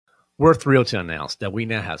We're thrilled to announce that we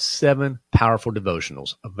now have 7 powerful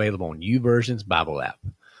devotionals available on YouVersion's Bible app.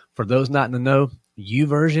 For those not in the know,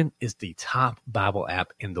 YouVersion is the top Bible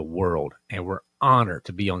app in the world, and we're honored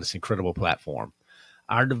to be on this incredible platform.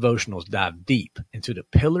 Our devotionals dive deep into the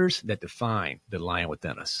pillars that define the lion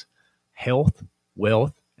within us: health,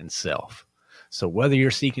 wealth, and self. So whether you're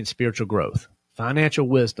seeking spiritual growth, financial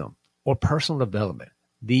wisdom, or personal development,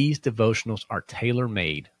 these devotionals are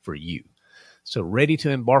tailor-made for you. So ready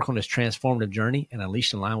to embark on this transformative journey and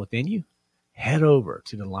unleash the lion within you? Head over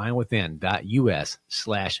to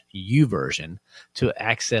thelionwithin.us/YouVersion to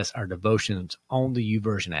access our devotions on the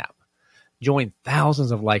YouVersion app. Join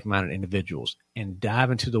thousands of like-minded individuals and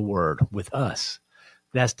dive into the Word with us.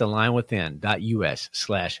 That's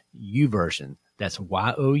thelionwithin.us/YouVersion. That's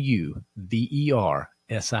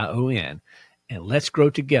YOUVERSION. And let's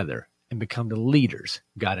grow together and become the leaders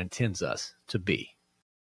God intends us to be.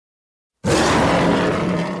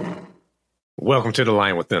 Welcome to The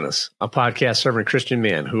Lion Within Us, a podcast serving Christian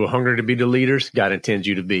men who are hungry to be the leaders God intends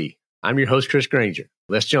you to be. I'm your host, Chris Granger.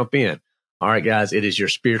 Let's jump in. All right, guys, it is your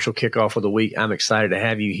spiritual kickoff of the week. I'm excited to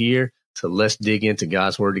have you here, so let's dig into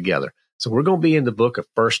God's Word together. So we're going to be in the book of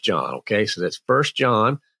 1 John, okay? So that's 1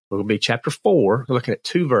 John. We're going to be chapter 4. We're looking at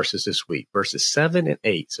 2 verses this week, verses 7 and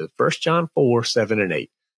 8. So 1 John 4, 7 and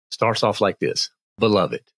 8 starts off like this.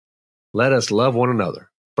 Beloved, let us love one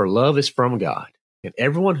another, for love is from God. And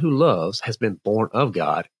everyone who loves has been born of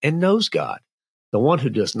God and knows God. The one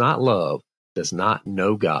who does not love does not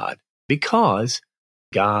know God, because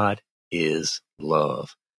God is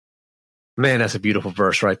love. Man, that's a beautiful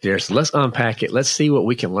verse right there. So let's unpack it. Let's see what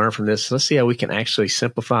we can learn from this. Let's see how we can actually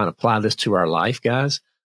simplify and apply this to our life, guys,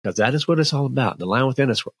 because that is what it's all about. The Lion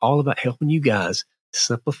Within Us, we're all about helping you guys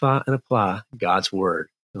simplify and apply God's Word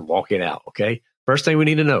and walk it out, okay? First thing we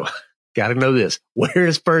need to know, got to know this. Where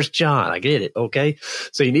is 1 John? I get it. Okay.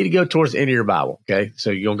 So you need to go towards the end of your Bible. Okay. So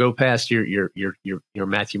you're going to go past your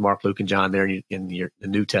Matthew, Mark, Luke, and John there in the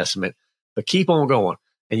New Testament, but keep on going,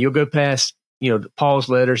 and you'll go past, Paul's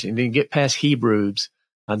letters, and then you get past Hebrews,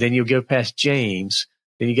 and then you'll go past James.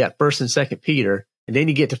 Then you got 1st and 2nd Peter, and then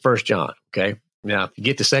you get to 1 John. Okay. Now, if you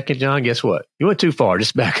get to 2nd John, guess what? You went too far.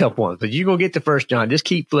 Just back up one, but you're going to get to 1 John. Just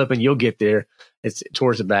keep flipping. You'll get there. It's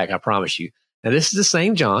towards the back. I promise you. Now, this is the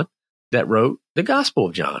same John that wrote the Gospel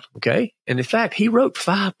of John, okay? And in fact, he wrote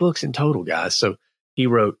 5 books in total, guys. So he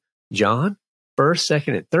wrote John, 1st,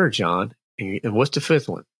 2nd, and 3rd John. And what's the 5th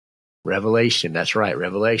one? Revelation. That's right,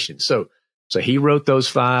 Revelation. So he wrote those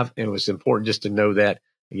 5, and it was important just to know that.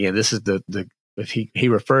 Again, this is he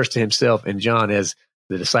refers to himself in John as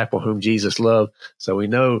the disciple whom Jesus loved. So we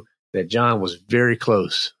know that John was very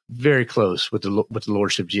close with the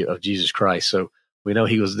Lordship of Jesus Christ. So we know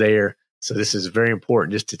he was there. So this is very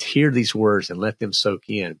important just to hear these words and let them soak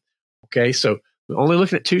in. Okay, so we're only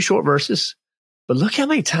looking at 2 short verses, but look how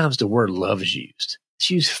many times the word love is used.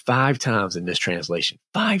 It's used 5 times in this translation.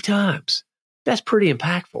 5 times. That's pretty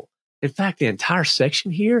impactful. In fact, the entire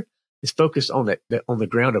section here is focused on the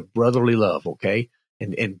ground of brotherly love, okay,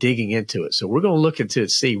 and digging into it. So we're going to look into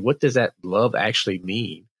it, see what does that love actually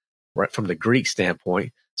mean, right, from the Greek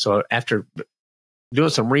standpoint. So after doing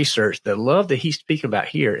some research, the love that he's speaking about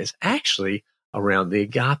here is actually around the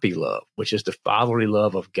agape love, which is the fatherly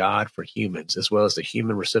love of God for humans, as well as the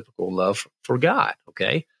human reciprocal love for God.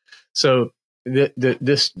 Okay, so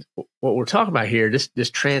this what we're talking about here, this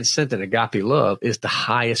transcendent agape love is the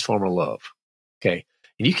highest form of love. Okay,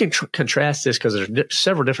 and you can contrast this because there's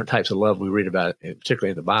several different types of love we read about,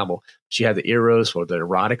 particularly in the Bible. But you have the eros, or the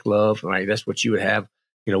erotic love, right? That's what you would have,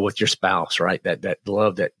 with your spouse, right? That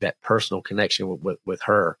love, that personal connection with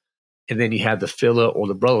her. And then you have the phila, or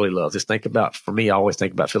the brotherly love. Just think about, for me, I always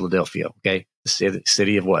think about Philadelphia, okay? The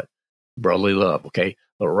city of what? Brotherly love, okay?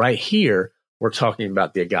 But right here, we're talking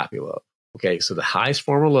about the agape love, okay? So the highest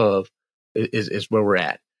form of love is where we're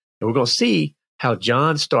at. And we're going to see how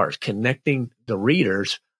John starts connecting the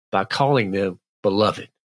readers by calling them beloved.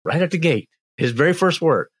 Right at the gate, his very first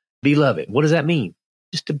word, beloved. What does that mean?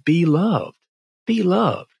 Just to be loved. Be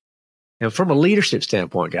loved. And from a leadership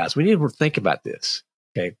standpoint, guys, we need to think about this,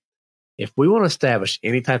 okay? If we want to establish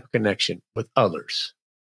any type of connection with others,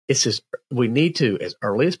 we need to, as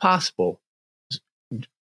early as possible,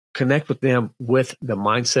 connect with them with the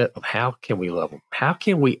mindset of how can we love them? How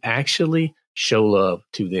can we actually show love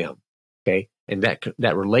to them, okay? And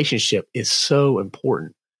that relationship is so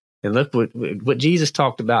important. And look what Jesus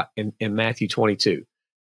talked about in Matthew 22.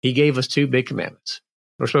 He gave us 2 big commandments.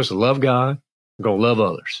 We're supposed to love God. We're going to love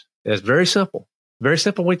others. That's very simple. Very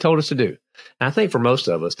simple what he told us to do. And I think for most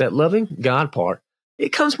of us, that loving God part, it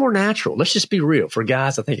comes more natural. Let's just be real. For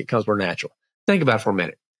guys, I think it comes more natural. Think about it for a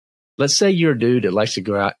minute. Let's say you're a dude that likes to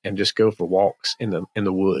go out and just go for walks in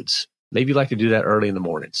the woods. Maybe you like to do that early in the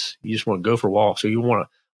mornings. You just want to go for walks, or you want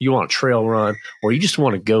a trail run, or you just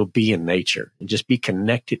want to go be in nature and just be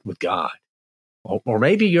connected with God. Or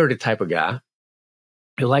maybe you're the type of guy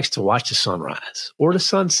who likes to watch the sunrise or the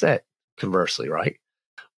sunset, conversely, right?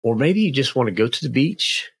 Or maybe you just want to go to the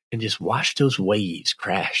beach and just watch those waves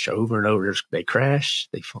crash over and over. They crash,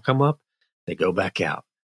 they come up, they go back out.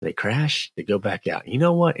 They crash, they go back out. You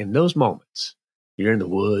know what? In those moments, you're in the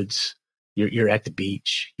woods, you're at the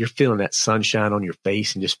beach, you're feeling that sunshine on your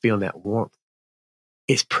face and just feeling that warmth.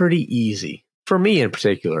 It's pretty easy, for me in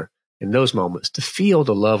particular, in those moments, to feel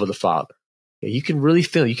the love of the Father. You can really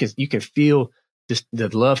feel, you can feel just the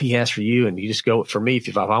love he has for you. And you just go, for me,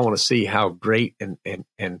 if I want to see how great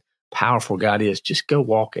and powerful God is, just go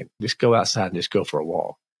walking, just go outside and just go for a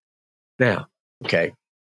walk. Now, okay.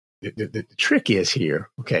 The trick is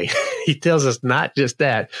here, okay, he tells us not just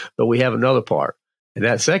that, but we have another part. And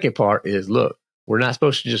that second part is, look, we're not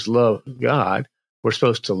supposed to just love God. We're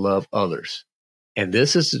supposed to love others. And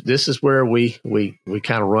this is where we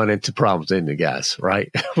kind of run into problems, isn't it, guys,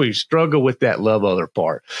 right? We struggle with that love other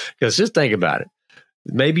part. Because just think about it.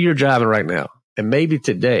 Maybe you're driving right now, and maybe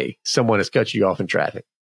today someone has cut you off in traffic.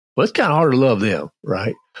 Well, it's kind of hard to love them,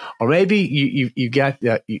 right? Or maybe you've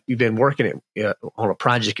been working on a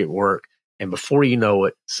project at work, and before you know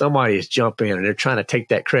it, somebody has jumped in and they're trying to take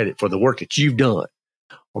that credit for the work that you've done.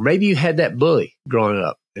 Or maybe you had that bully growing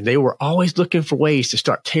up, and they were always looking for ways to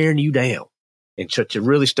start tearing you down and to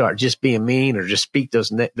really start just being mean or just speak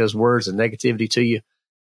those words of negativity to you.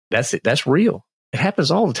 That's it. That's real. It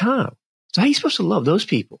happens all the time. So how are you supposed to love those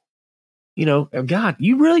people? You know, God,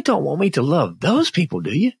 you really don't want me to love those people,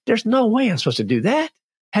 do you? There's no way I'm supposed to do that.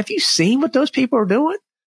 Have you seen what those people are doing?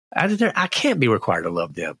 I can't be required to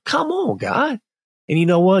love them. Come on, God. And you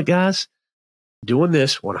know what, guys? Doing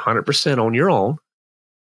this 100% on your own,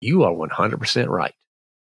 you are 100% right.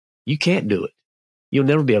 You can't do it. You'll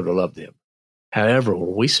never be able to love them. However,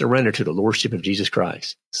 when we surrender to the Lordship of Jesus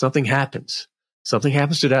Christ, something happens. Something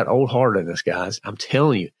happens to that old heart in us, guys. I'm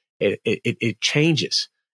telling you, it changes.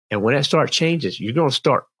 And when that starts changes, you're going to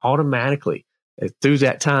start automatically through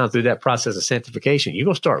that process of sanctification, you're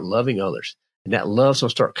going to start loving others. And that love's going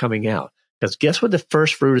to start coming out. Because guess what the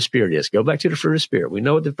first fruit of the Spirit is? Go back to the fruit of the Spirit. We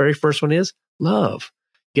know what the very first one is. Love.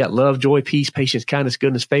 You got love, joy, peace, patience, kindness,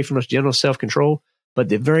 goodness, faithfulness, gentleness, self-control. But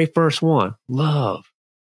the very first one, love,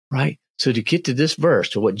 right? So to get to this verse,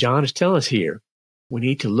 to what John is telling us here, we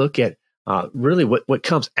need to look at really what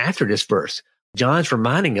comes after this verse. John's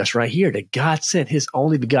reminding us right here that God sent his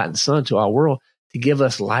only begotten Son to our world to give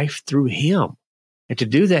us life through him. And to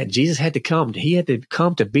do that, Jesus had to come. He had to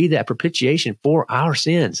come to be that propitiation for our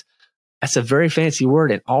sins. That's a very fancy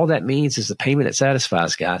word. And all that means is the payment that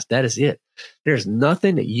satisfies, guys. That is it. There's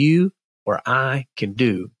nothing that you or I can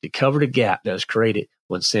do to cover the gap that was created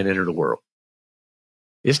when sin entered the world.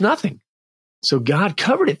 It's nothing. So God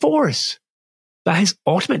covered it for us by his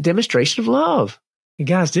ultimate demonstration of love. And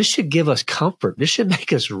guys, this should give us comfort. This should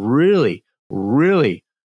make us really, really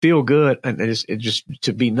feel good, and it's just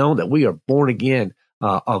to be known that we are born again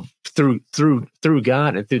through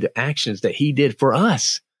God and through the actions that he did for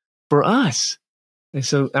us. And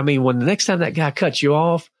so, I mean, when the next time that guy cuts you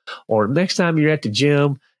off, or next time you're at the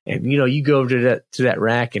gym and, you know, you go over to that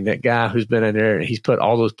rack and that guy who's been in there and he's put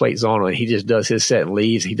all those plates on and he just does his set and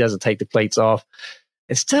leaves. He doesn't take the plates off.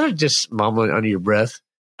 Instead of just mumbling under your breath,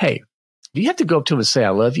 hey, do you have to go up to him and say, I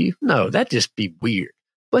love you? No, that'd just be weird.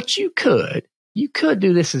 But you could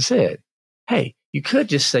do this instead. Hey, you could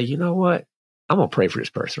just say, you know what? I'm going to pray for this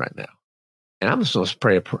person right now. And I'm just going to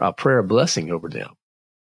pray a prayer of blessing over them.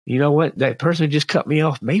 You know what? That person who just cut me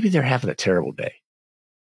off, maybe they're having a terrible day.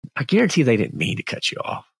 I guarantee they didn't mean to cut you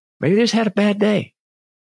off. Maybe they just had a bad day.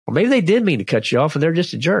 Or maybe they did mean to cut you off and they're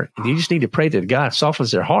just a jerk. And you just need to pray that God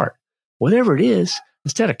softens their heart. Whatever it is,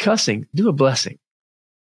 instead of cussing, do a blessing.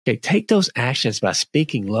 Okay, take those actions by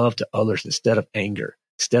speaking love to others instead of anger,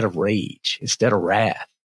 instead of rage, instead of wrath.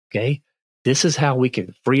 Okay, this is how we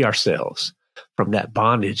can free ourselves from that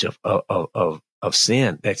bondage of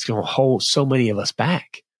sin that's going to hold so many of us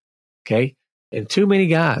back. Okay, and too many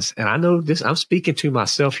guys, and I know this, I'm speaking to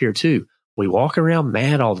myself here too. We walk around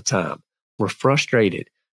mad all the time. We're frustrated.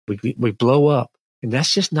 We blow up, and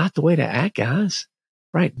that's just not the way to act, guys.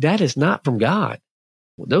 Right? That is not from God.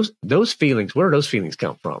 Those feelings, where do those feelings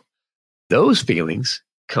come from? Those feelings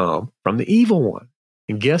come from the evil one.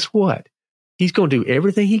 And guess what? He's going to do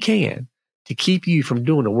everything he can to keep you from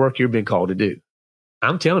doing the work you've been called to do.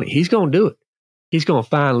 I'm telling you, he's going to do it. He's going to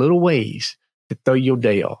find little ways to throw your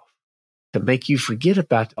day off, to make you forget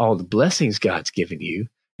about all the blessings God's given you,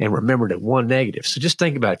 and remember the one negative. So just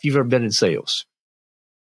think about it. If you've ever been in sales,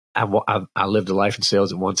 I lived a life in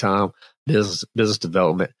sales at one time, business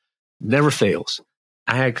development, never fails.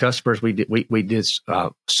 I had customers. We did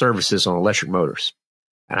services on electric motors,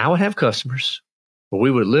 and I would have customers where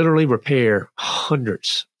we would literally repair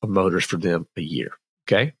hundreds of motors for them a year.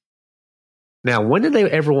 Okay. Now, when did they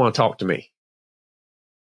ever want to talk to me?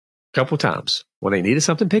 A couple of times when they needed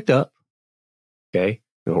something picked up, okay,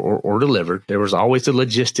 or delivered. There was always the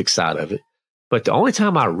logistics side of it. But the only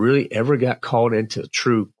time I really ever got called into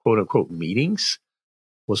true quote unquote meetings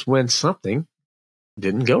was when something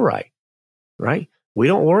didn't go right. Right? We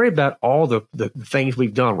don't worry about all the things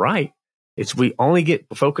we've done right. We only get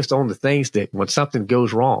focused on the things that when something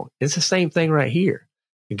goes wrong. It's the same thing right here.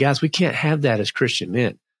 And guys, we can't have that as Christian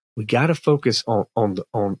men. We got to focus on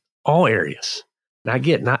all areas. And I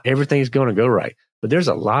get not everything's going to go right, but there's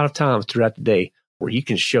a lot of times throughout the day where you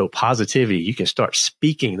can show positivity. You can start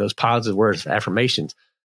speaking those positive words of affirmations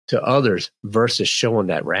to others versus showing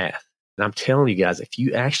that wrath. And I'm telling you guys, if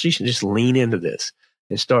you actually should just lean into this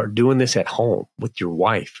and start doing this at home with your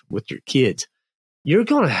wife, with your kids, you're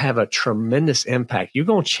going to have a tremendous impact. You're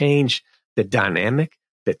going to change the dynamic,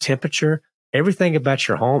 the temperature, everything about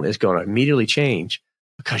your home is going to immediately change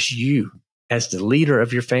because you, as the leader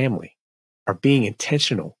of your family, are being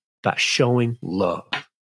intentional about showing love.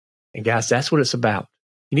 And guys, that's what it's about.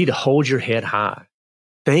 You need to hold your head high.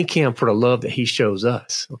 Thank him for the love that he shows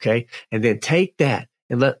us. Okay. And then take that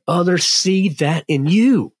and let others see that in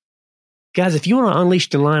you. Guys, if you want to unleash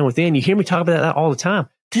the lion within, you hear me talk about that all the time.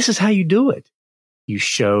 This is how you do it. You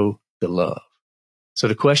show the love. So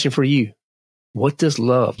the question for you, what does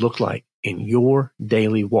love look like in your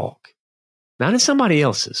daily walk? Not in somebody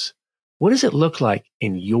else's. What does it look like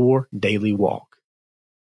in your daily walk?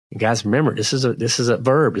 And guys, remember, this is a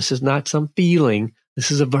verb. This is not some feeling.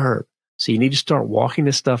 This is a verb. So you need to start walking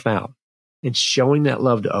this stuff out and showing that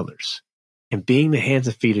love to others and being the hands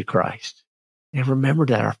and feet of Christ. And remember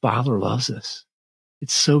that our Father loves us.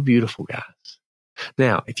 It's so beautiful, guys.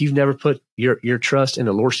 Now, if you've never put your trust in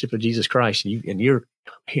the Lordship of Jesus Christ and you're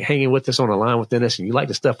hanging with us on the line within us and you like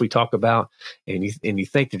the stuff we talk about and you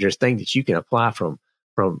think that there's things that you can apply from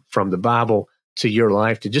the Bible to your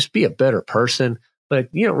life to just be a better person, but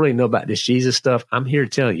you don't really know about this Jesus stuff, I'm here to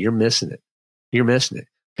tell you, you're missing it. You're missing it.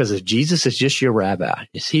 Because if Jesus is just your rabbi,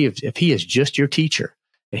 if he is just your teacher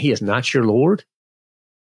and he is not your Lord,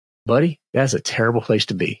 buddy, that's a terrible place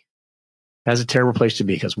to be. That's a terrible place to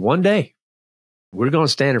be because one day we're going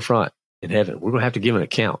to stand in front in heaven. We're going to have to give an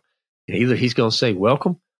account. And either he's going to say,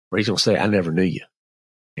 welcome, or he's going to say, I never knew you.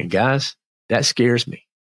 And guys, that scares me.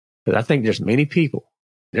 Because I think there's many people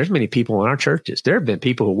in our churches. There have been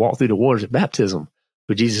people who walk through the waters of baptism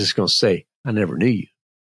who Jesus is going to say, I never knew you.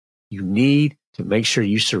 You need to make sure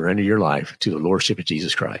you surrender your life to the Lordship of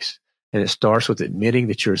Jesus Christ. And it starts with admitting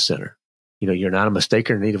that you're a sinner. You know, you're not a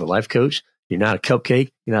mistaker in need of a life coach. You're not a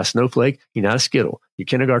cupcake. You're not a snowflake. You're not a Skittle. Your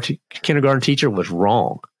kindergarten teacher was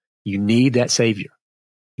wrong. You need that Savior.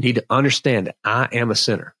 You need to understand that I am a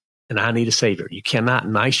sinner and I need a Savior. You cannot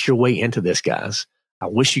nice your way into this, guys. I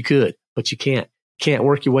wish you could, but you can't. You can't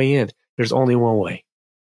work your way in. There's only one way.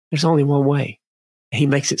 There's only one way. And he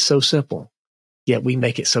makes it so simple, yet we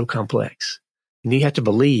make it so complex. And you have to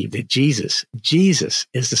believe that Jesus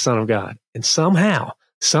is the Son of God. And somehow,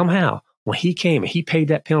 when he came and he paid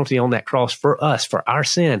that penalty on that cross for us, for our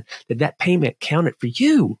sin, that payment counted for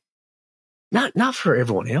you. Not for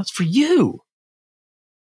everyone else, for you.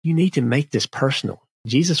 You need to make this personal.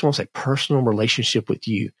 Jesus wants a personal relationship with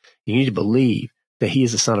you. You need to believe that he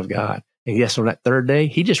is the Son of God. And yes, on that third day,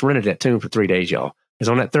 he just rented that tomb for 3 days, y'all. Because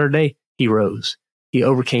on that third day, he rose. He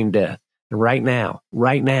overcame death. And right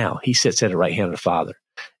now, he sits at the right hand of the Father.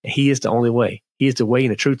 And he is the only way. He is the way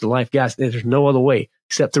and the truth, the life. Guys, there's no other way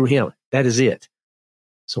except through him. That is it.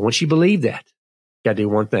 So once you believe that, you got to do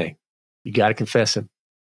one thing. You got to confess him.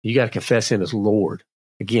 You got to confess him as Lord.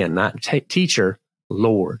 Again, not teacher,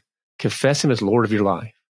 Lord. Confess him as Lord of your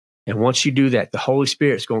life. And once you do that, the Holy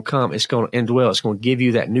Spirit is going to come. It's going to indwell. It's going to give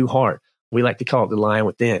you that new heart. We like to call it the lion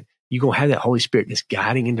within. You're going to have that Holy Spirit just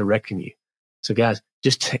guiding and directing you. So guys,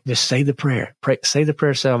 just say the prayer. Say the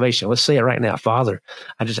prayer of salvation. Let's say it right now. Father,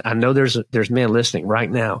 I know there's men listening right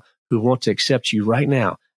now who want to accept you right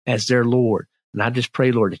now as their Lord. And I just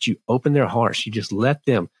pray, Lord, that you open their hearts. You just let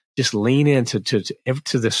them just lean into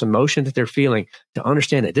to this emotion that they're feeling to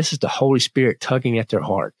understand that this is the Holy Spirit tugging at their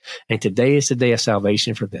heart. And today is the day of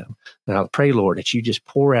salvation for them. And I pray, Lord, that you just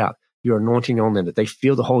pour out your anointing on them, that they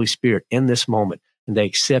feel the Holy Spirit in this moment and they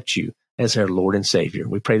accept you as their Lord and Savior.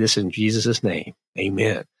 We pray this in Jesus' name.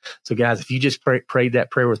 Amen. So guys, if you just prayed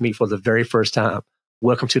that prayer with me for the very first time,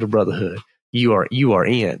 welcome to the brotherhood. you are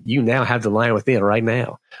in. You now have the Lion Within right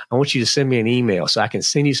now. I want you to send me an email so I can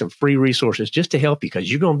send you some free resources just to help you, because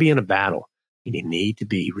you're going to be in a battle and you need to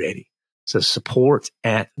be ready. So support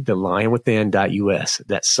at thelionwithin.us.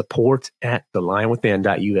 That's support at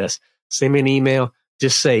thelionwithin.us. Send me an email.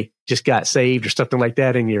 Just say, just got saved or something like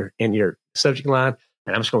that in your subject line.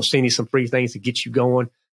 And I'm just going to send you some free things to get you going,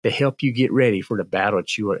 to help you get ready for the battle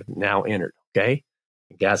that you are now entered. Okay.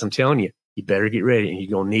 And guys, I'm telling you, you better get ready, and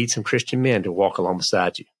you're going to need some Christian men to walk along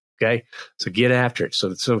beside you. Okay. So get after it.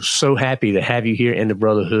 So happy to have you here in the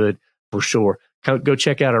brotherhood for sure. Go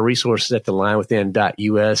check out our resources at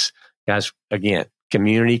thelionwithin.us. Guys, again,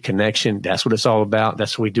 community, connection, that's what it's all about.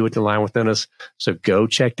 That's what we do at The Lion Within Us. So go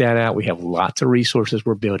check that out. We have lots of resources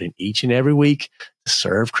we're building each and every week to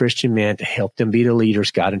serve Christian men, to help them be the leaders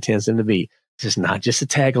God intends them to be. This is not just a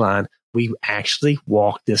tagline. We actually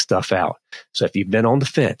walk this stuff out. So if you've been on the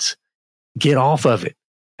fence, get off of it.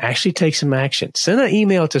 Actually take some action. Send an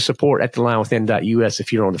email to support at thelionwithin.us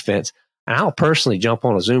if you're on the fence. And I'll personally jump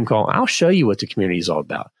on a Zoom call. I'll show you what the community is all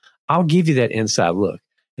about. I'll give you that inside look.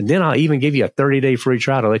 And then I'll even give you a 30-day free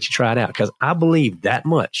trial to let you try it out, because I believe that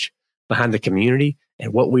much behind the community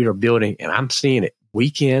and what we are building. And I'm seeing it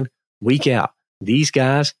week in, week out. These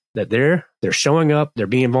guys that they're showing up, they're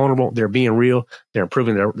being vulnerable, they're being real, they're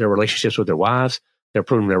improving their relationships with their wives, they're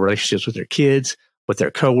improving their relationships with their kids, with their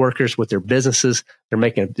coworkers, with their businesses.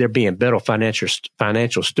 They're being better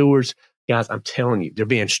financial stewards. Guys, I'm telling you, they're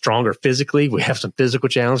being stronger physically. We have some physical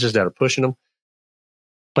challenges that are pushing them,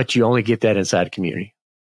 but you only get that inside the community.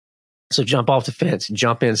 So jump off the fence,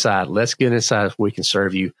 jump inside. Let's get inside so we can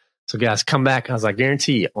serve you. So guys, come back, because I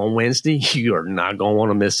guarantee you on Wednesday, you are not going to want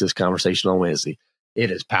to miss this conversation on Wednesday.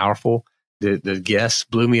 It is powerful. The guests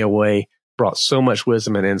blew me away, brought so much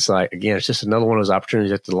wisdom and insight. Again, it's just another one of those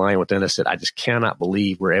opportunities at The Lion Within Us that I just cannot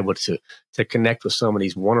believe we're able to connect with some of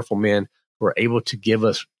these wonderful men who are able to give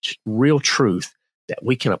us real truth that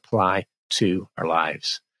we can apply to our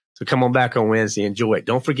lives. So come on back on Wednesday. Enjoy it.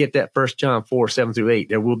 Don't forget that 1 John 4, 7 through 8.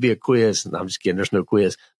 There will be a quiz. And I'm just kidding. There's no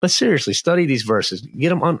quiz. But seriously, study these verses. Get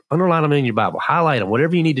them, underline them in your Bible. Highlight them,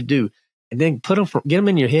 whatever you need to do. And then get them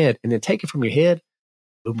in your head. And then take it from your head,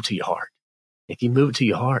 move them to your heart. If you move it to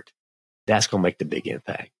your heart, that's going to make the big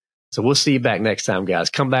impact. So we'll see you back next time,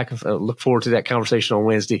 guys. Come back and look forward to that conversation on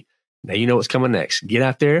Wednesday. Now you know what's coming next. Get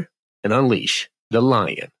out there and unleash the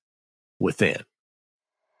lion within.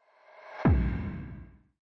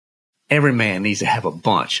 Every man needs to have a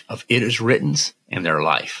bunch of it is writtens in their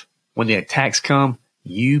life. When the attacks come,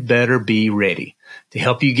 you better be ready. To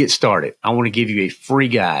help you get started, I want to give you a free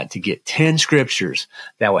guide to get 10 scriptures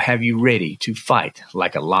that will have you ready to fight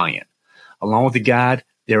like a lion. Along with the guide,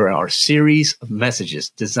 there are a series of messages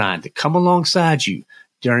designed to come alongside you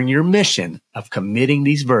during your mission of committing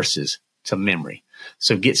these verses to memory.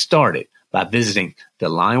 So get started by visiting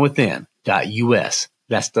thelionwithin.us.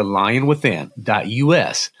 That's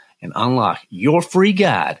thelionwithin.us. And unlock your free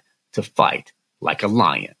guide to fight like a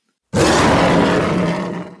lion.